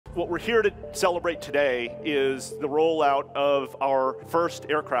What we're here to celebrate today is the rollout of our first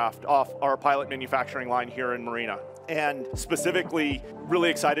aircraft off our pilot manufacturing line here in Marina. And specifically, really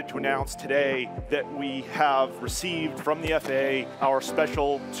excited to announce today that we have received from the FAA our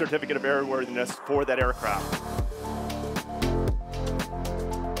special certificate of airworthiness for that aircraft.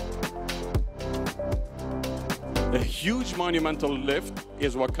 A huge monumental lift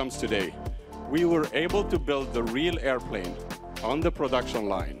is what comes today. We were able to build the real airplane on the production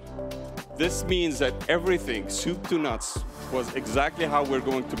line. This means that everything, soup to nuts, was exactly how we're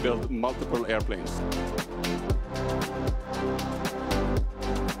going to build multiple airplanes.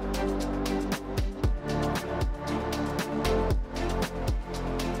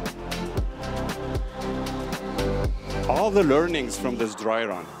 All the learnings from this dry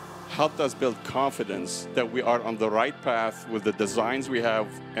run helped us build confidence that we are on the right path with the designs we have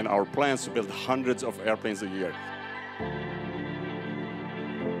and our plans to build hundreds of airplanes a year.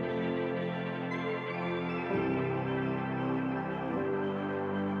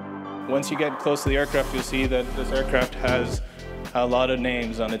 Once you get close to the aircraft, you'll see that this aircraft has a lot of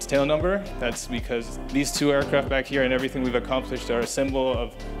names on its tail number. That's because these two aircraft back here and everything we've accomplished are a symbol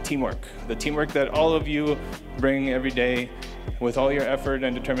of teamwork. The teamwork that all of you bring every day with all your effort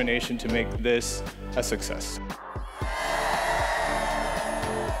and determination to make this a success.